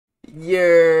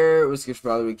Yeah, what's good,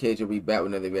 HollywoodKJ? We back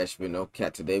with another reaction video. No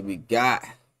cat. Today we got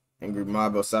Angry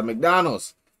Mob outside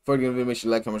McDonald's. Before you get video, make sure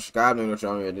you like, comment, subscribe. Let me know what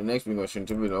y'all the next. We're gonna shoot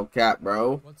into video. No cat,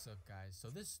 bro. What's up, guys? So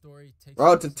this story takes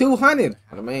Road to 200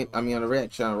 on the main. I mean on the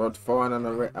red channel. Road to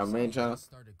 400 on the main channel.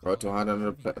 Road to 100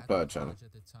 on the plug channel.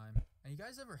 And you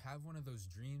guys ever have one of those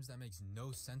dreams that makes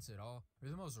no sense at all,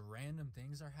 where the most random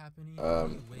things are happening?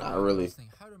 Not really.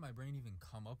 How did my brain even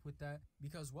come up with that?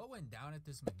 Because what went down at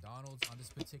this McDonald's on this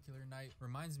particular night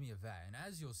reminds me of that. And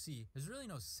as you'll see, there's really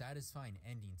no satisfying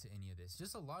ending to any of this.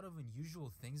 Just a lot of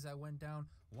unusual things that went down,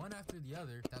 one after the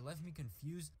other, that left me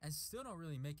confused and still don't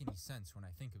really make any sense when I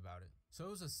think about it. So it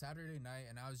was a Saturday night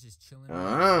and I was just chilling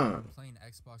playing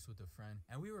Xbox with a friend,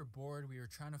 and we were bored. We were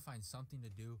trying to find something to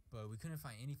do, but we couldn't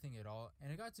find anything at all, and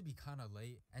it got to be kind of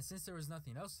late, and since there was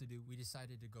nothing else to do, we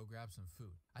decided to go grab some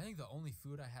food. I think the only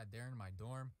food I had there in my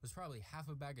dorm was probably half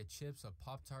a bag of chips, a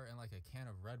Pop-Tart, and like a can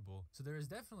of Red Bull, so there was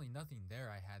definitely nothing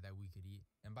there I had that we could eat.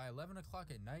 And by 11 o'clock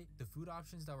at night, the food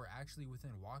options that were actually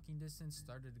within walking distance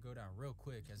started to go down real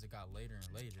quick as it got later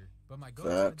and later. But my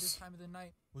go-to at this time of the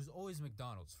night was always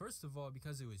McDonald's. First of all,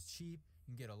 because it was cheap,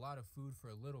 you can get a lot of food for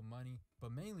a little money,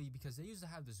 but mainly because they used to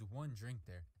have this one drink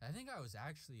there that I think I was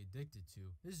actually addicted to.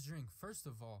 This drink, first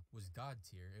of all, was god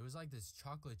tier. It was like this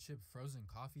chocolate chip frozen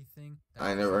coffee thing.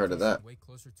 I never heard of that. Way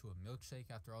closer to a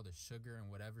milkshake after all the sugar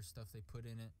and whatever stuff they put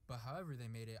in it. But however they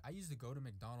made it, I used to go to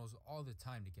McDonald's all the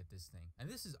time to get this thing. And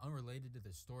this is unrelated to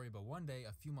the story, but one day,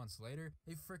 a few months later,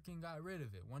 they freaking got rid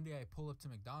of it. One day I pull up to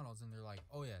McDonald's and they're like,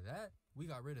 oh yeah, we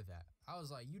got rid of that. I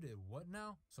was like, you did what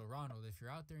now? So Ronald, if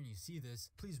you're out there and you see this,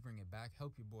 please bring it back,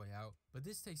 help your boy out. But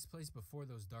this takes place before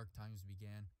those dark times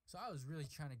began. So I was really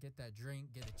trying to get that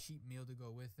drink, get a cheap meal to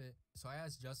go with it. So I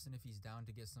asked Justin if he's down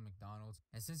to get some McDonald's.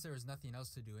 And since there was nothing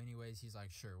else to do anyways, he's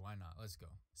like, sure, why not? Let's go.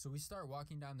 So we start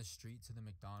walking down the street to the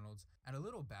McDonald's. And a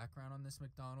little background on this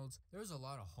McDonald's, there was a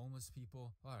lot of homeless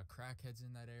people, a lot of crackheads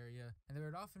in that area. And there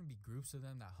would often be groups of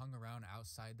them that hung around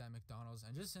outside that McDonald's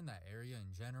and just in that area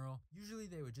in general. Usually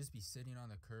they would just be sitting on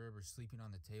the curb or sleeping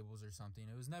on the tables or something.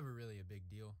 It was never really a big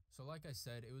deal. So like I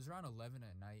said, it was around 11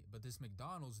 at night, but this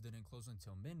McDonald's didn't close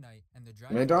until midnight, and the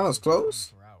drive McDonald's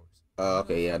closed? 24 hours.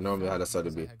 Okay, yeah, normally how that's how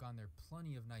to be. I had gone there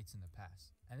plenty of nights in the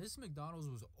past. And this McDonald's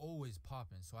was always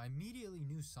popping, so I immediately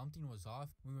knew something was off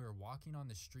when we were walking on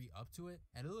the street up to it,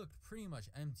 and it looked pretty much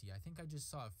empty. I think I just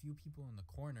saw a few people in the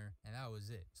corner, and that was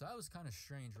it. So that was kind of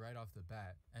strange right off the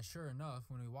bat. And sure enough,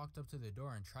 when we walked up to the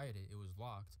door and tried it, it was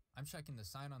locked. I'm checking the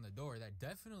sign on the door that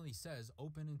definitely says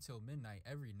open until midnight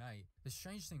every night. The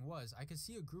strange thing was, I could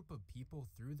see a group of people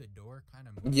through the door kind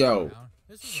of moving around.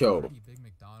 This was a pretty big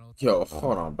McDonald's. Yo,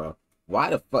 hold on, bro. Why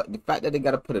the fuck? The fact that they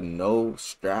gotta put a no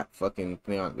strap fucking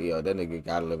thing on, yo, that nigga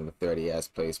gotta live in a 30-ass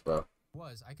place, bro.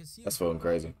 I could see that's fucking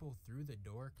crazy. Through the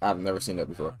door. I've never seen that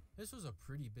before. This was a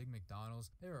pretty big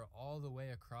McDonald's. They were all the way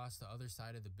across the other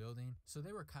side of the building, so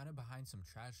they were kind of behind some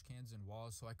trash cans and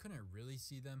walls, so I couldn't really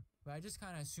see them. But I just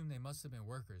kind of assumed they must have been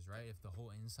workers, right? If the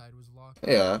whole inside was locked.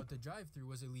 Yeah. But the drive-thru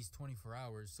was at least 24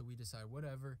 hours, so we decided,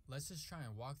 whatever, let's just try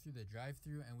and walk through the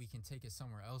drive-thru and we can take it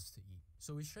somewhere else to eat.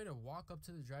 So we straight up walk up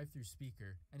to the drive-thru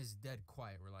speaker and it's dead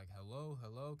quiet. We're like, hello,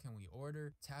 hello, can we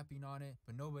order? Tapping on it,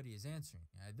 but nobody is answering.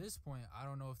 And at this point, I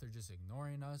don't know if they're just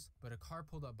ignoring us, but a car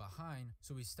pulled up behind,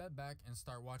 so we step back and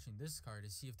start watching this car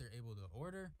to see if they're able to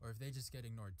order or if they just get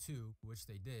ignored too, which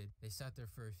they did. They sat there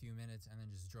for a few minutes and then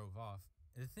just drove off.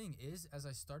 The thing is, as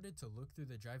I started to look through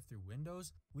the drive-thru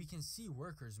windows, we can see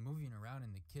workers moving around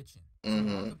in the kitchen. So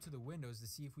we walk up to the windows to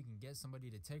see if we can get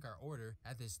somebody to take our order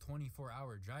at this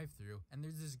 24-hour drive-thru. And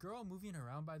there's this girl moving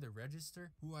around by the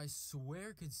register who I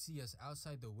swear could see us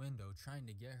outside the window trying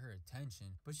to get her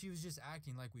attention, but she was just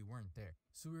acting like we weren't there.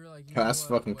 So we were like, you know that's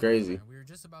what? Fucking crazy. And we were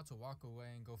just about to walk away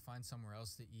and go find somewhere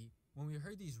else to eat when we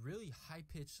heard these really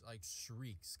high-pitched like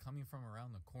shrieks coming from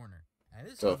around the corner. And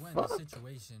this is when the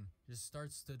situation just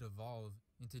starts to devolve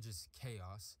into just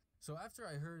chaos. So after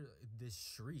I heard this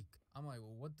shriek, I'm like,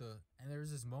 well, what the? And there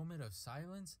was this moment of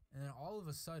silence, and then all of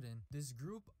a sudden, this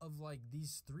group of like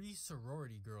these 3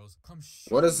 sorority girls come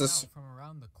shooting out from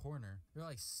around the corner. They're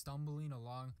like stumbling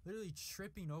along, literally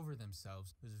tripping over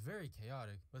themselves. It was very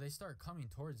chaotic, but they start coming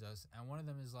towards us, and one of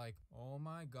them is like, oh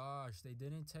my gosh, they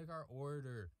didn't take our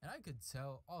order. And I could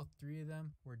tell all 3 of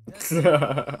them were definitely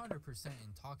 100%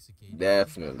 intoxicated.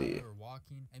 Definitely. They were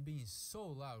walking and being so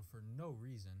loud for no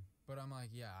reason. But I'm like,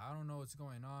 yeah, I don't know what's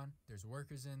going on. There's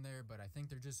workers in there, but I think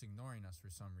they're just ignoring us for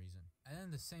some reason. And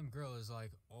then the same girl is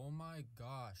like, oh my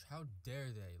gosh, how dare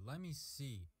they? Let me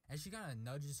see. and she kind of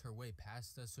nudges her way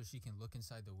past us so she can look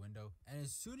inside the window. And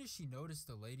as soon as she noticed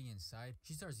the lady inside,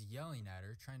 she starts yelling at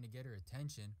her, trying to get her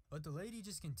attention. But the lady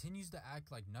just continues to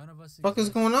act like none of us exist. What is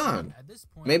going on? At this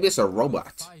point, maybe it's a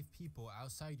robot. 5 people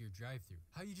outside your drive-thru.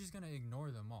 How you just gonna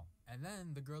ignore them all? And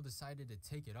then the girl decided to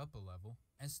take it up a level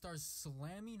and starts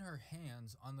slamming her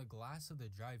hands on the glass of the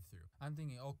drive-thru. I'm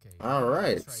thinking, okay, all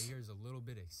right, this right here is a little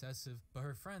bit excessive, but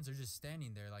her friends are just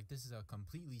standing there like this is a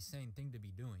completely sane thing to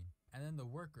be doing. And then the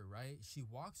worker, right, she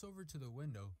walks over to the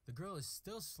window. The girl is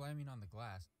still slamming on the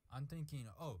glass. I'm thinking,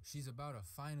 oh, she's about to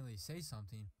finally say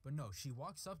something, but no, she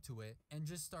walks up to it and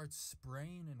just starts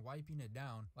spraying and wiping it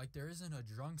down like there isn't a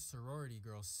drunk sorority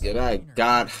girl. Yo,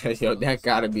 that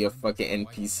gotta be a fucking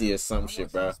NPC or some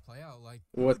shit, bro. Like,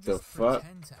 what the fuck?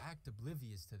 Pretend to act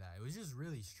oblivious to that. It was just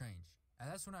really strange. And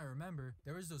that's when I remember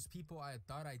there was those people I had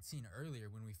thought I'd seen earlier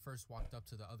when we first walked up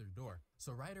to the other door.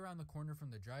 So right around the corner from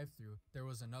the drive-thru, there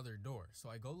was another door. So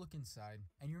I go look inside,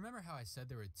 and you remember how I said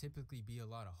there would typically be a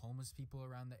lot of homeless people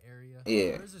around the area?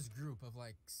 Yeah. There's this group of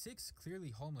like 6 clearly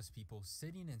homeless people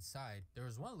sitting inside. There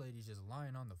was one lady just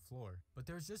lying on the floor, but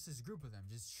there was just this group of them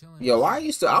just chilling. Yo, I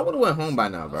would have went home by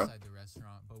now, bro. Outside the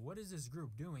restaurant, but what is this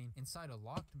group doing inside a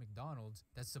locked McDonald's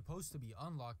that's supposed to be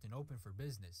unlocked and open for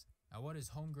business? Now, what is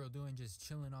homegirl doing just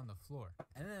chilling on the floor?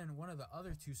 And then one of the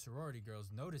other 2 sorority girls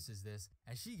notices this,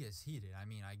 and she gets heated. I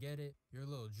mean, I get it. You're a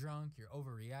little drunk. You're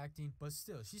overreacting. But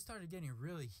still, she started getting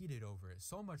really heated over it.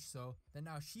 So much so that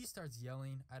now she starts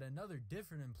yelling at another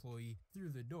different employee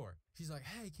through the door. She's like,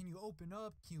 hey, can you open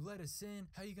up? Can you let us in?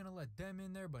 How you gonna let them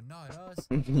in there but not us?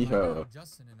 Yo.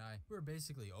 Justin and I, we were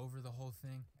basically over the whole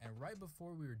thing. And right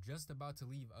before we were just about to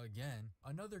leave again,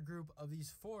 another group of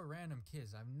these 4 random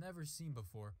kids I've never seen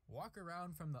before walk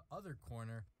around from the other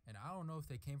corner, and I don't know if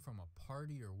they came from a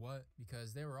party or what,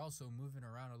 because they were also moving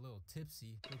around a little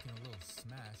tipsy, looking a little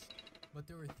smashed. But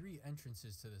there were 3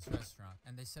 entrances to this restaurant,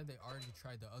 and they said they already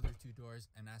tried the other 2 doors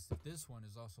and asked if this one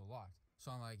is also locked. So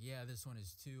I'm like, yeah, this one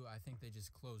is too. I think they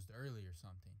just closed early or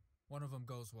something. One of them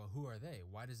goes, well, who are they?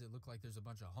 Why does it look like there's a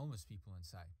bunch of homeless people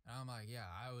inside? And I'm like, yeah,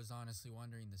 I was honestly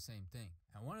wondering the same thing.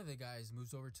 And one of the guys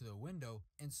moves over to the window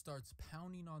and starts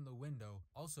pounding on the window,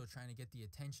 also trying to get the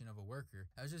attention of a worker.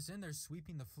 I was just in there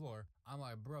sweeping the floor. I'm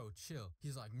like, bro, chill.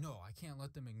 He's like, no, I can't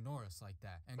let them ignore us like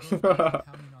that. And goes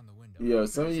pounding on the window. Yo,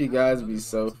 some of you guys be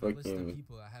so fucking...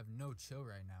 people that have no chill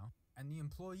right now. And the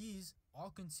employees all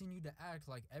continued to act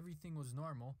like everything was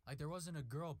normal, like there wasn't a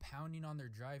girl pounding on their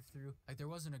drive-thru, like there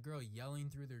wasn't a girl yelling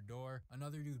through their door,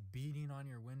 another dude beating on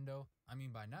your window. I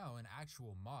mean, by now, an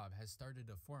actual mob has started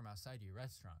to form outside your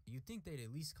restaurant. You'd think they'd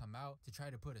at least come out to try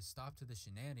to put a stop to the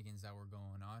shenanigans that were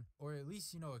going on, or at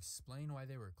least, explain why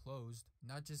they were closed,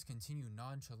 not just continue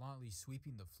nonchalantly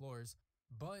sweeping the floors.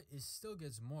 But it still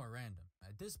gets more random.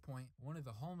 At this point, one of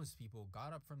the homeless people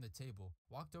got up from the table,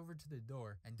 walked over to the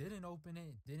door, and didn't open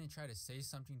it, didn't try to say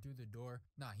something through the door.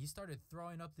 Nah, he started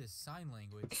throwing up this sign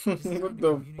language. Just what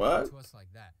the fuck? To us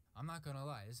like that. I'm not gonna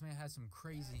lie, this man had some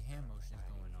crazy hand motions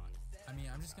going on. I mean,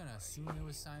 I'm just gonna assume it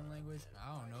was sign language.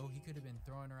 I don't know, he could have been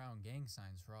throwing around gang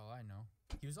signs for all I know.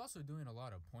 He was also doing a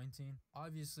lot of pointing.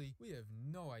 Obviously, we have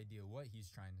no idea what he's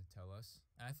trying to tell us.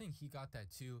 And I think he got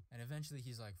that too. And eventually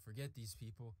he's like, forget these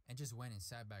people, and just went and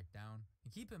sat back down.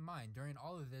 And keep in mind, during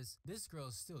all of this girl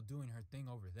is still doing her thing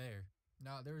over there.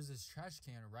 Now, there was this trash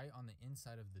can right on the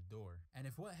inside of the door. And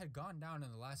if what had gone down in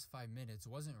the last 5 minutes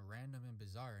wasn't random and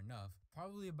bizarre enough,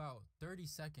 probably about 30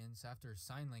 seconds after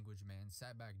Sign Language Man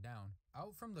sat back down,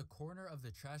 out from the corner of the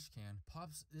trash can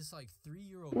pops this like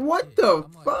 3-year-old What kid. the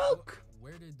I'm fuck? Like,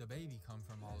 where did the baby come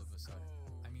from all of a sudden?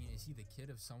 I mean, is he the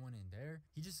kid of someone in there?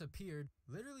 He just appeared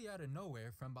literally out of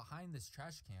nowhere from behind this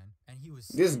trash can, and he was...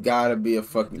 This gotta be a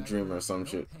fucking dream or some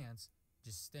shit. Pants,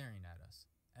 just staring at us.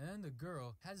 And then the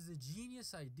girl has the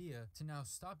genius idea to now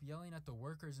stop yelling at the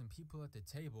workers and people at the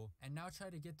table and now try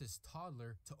to get this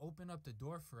toddler to open up the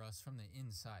door for us from the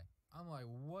inside. I'm like,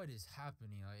 what is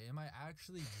happening? Like, am I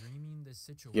actually dreaming this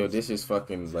situation? Yo, this is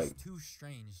fucking like too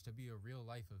strange to be a real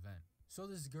life event. So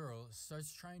this girl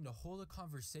starts trying to hold a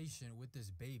conversation with this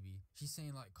baby. She's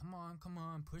saying like, come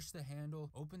on, push the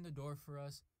handle, open the door for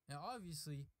us. Now,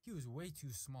 obviously, he was way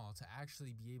too small to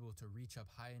actually be able to reach up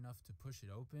high enough to push it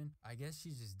open. I guess she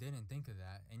just didn't think of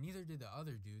that, and neither did the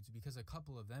other dudes because a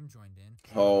couple of them joined in.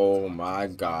 Oh my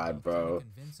god, bro.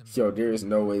 Yo, there is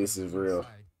no way this is real.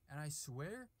 And I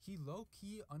swear, he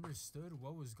low-key understood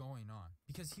what was going on.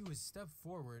 Because he would step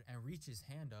forward and reach his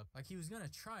hand up like he was gonna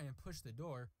try and push the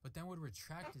door, but then would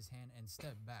retract his hand and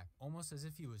step back, almost as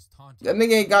if he was taunting. That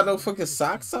nigga ain't got no fucking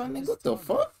socks on, nigga. What the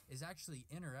fuck? Is actually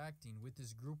interacting with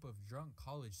this group of drunk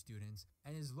college students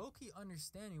and is low-key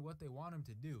understanding what they want him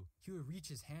to do. He would reach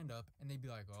his hand up and they'd be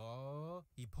like, oh,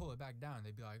 he'd pull it back down.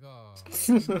 They'd be like, oh.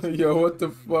 Yo, what the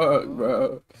fuck,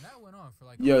 bro? And that went on for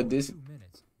like 2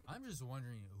 minutes. I'm just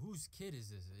wondering, whose kid is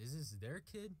this? Is this their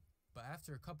kid? But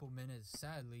after a couple minutes,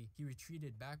 sadly, he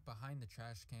retreated back behind the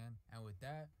trash can, and with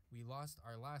that, we lost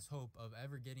our last hope of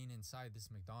ever getting inside this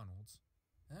McDonald's.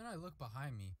 And then I look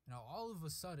behind me, and all of a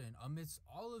sudden, amidst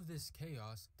all of this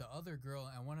chaos, the other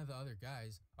girl and one of the other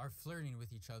guys are flirting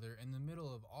with each other in the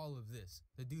middle of all of this.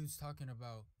 The dude's talking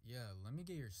about, yeah, let me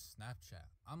get your Snapchat.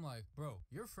 I'm like, bro,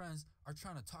 your friends are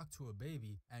trying to talk to a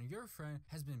baby, and your friend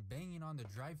has been banging on the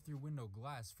drive-thru window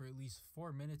glass for at least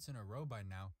 4 minutes in a row by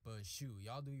now. But shoot,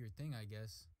 y'all do your thing, I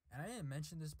guess. And I didn't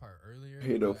mention this part earlier.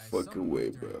 Ain't no fucking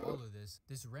way, bro. All of this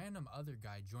random other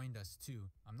guy joined us too.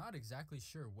 I'm not exactly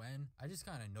sure when. I just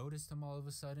kind of noticed him all of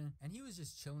a sudden, and he was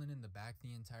just chilling in the back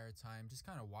the entire time, just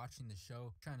kind of watching the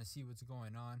show, trying to see what's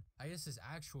going on. I guess this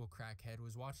actual crackhead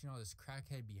was watching all this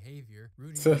crackhead behavior,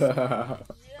 rooting.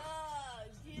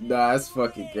 Nah, that's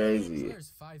fucking crazy. So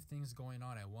there's 5 things going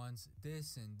on at once.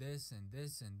 This and this and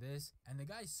this and this. And the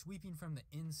guy sweeping from the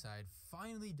inside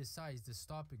finally decides to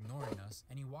stop ignoring us.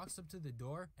 And he walks up to the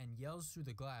door and yells through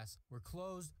the glass, "We're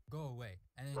closed, go away."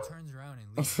 And then turns around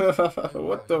and leaves. Like,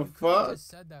 what the fuck? You just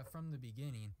said that from the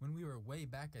beginning when we were way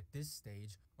back at this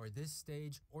stage,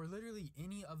 or literally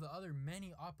any of the other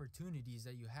many opportunities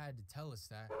that you had to tell us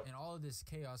that, and all of this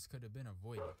chaos could have been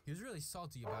avoided. He was really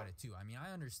salty about it too. I mean,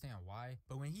 I understand why,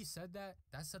 but when he said that,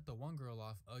 that set the one girl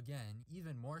off again,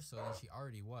 even more so than she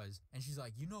already was. And she's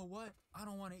like, you know what? I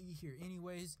don't want to eat here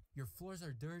anyways. Your floors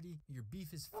are dirty. Your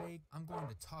beef is fake. I'm going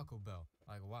to Taco Bell.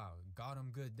 Like, wow, got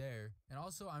him good there. And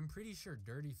also, I'm pretty sure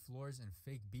dirty floors and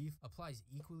fake beef applies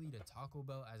equally to Taco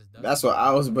Bell as it does. That's what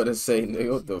I was about to say,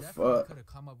 nigga. What the fuck? Could have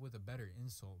come up with a better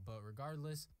insult, but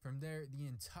regardless, from there, the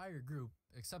entire group,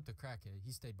 except the crackhead,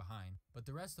 he stayed behind. But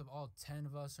the rest of all 10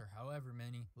 of us, or however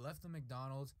many, left the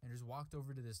McDonald's and just walked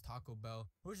over to this Taco Bell,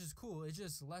 which is cool. It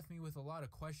just left me with a lot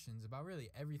of questions about really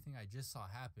everything I just saw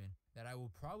happen that I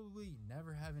will probably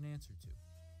never have an answer to.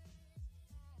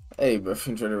 Hey, bro,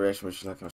 enjoy the reaction. Wish you like,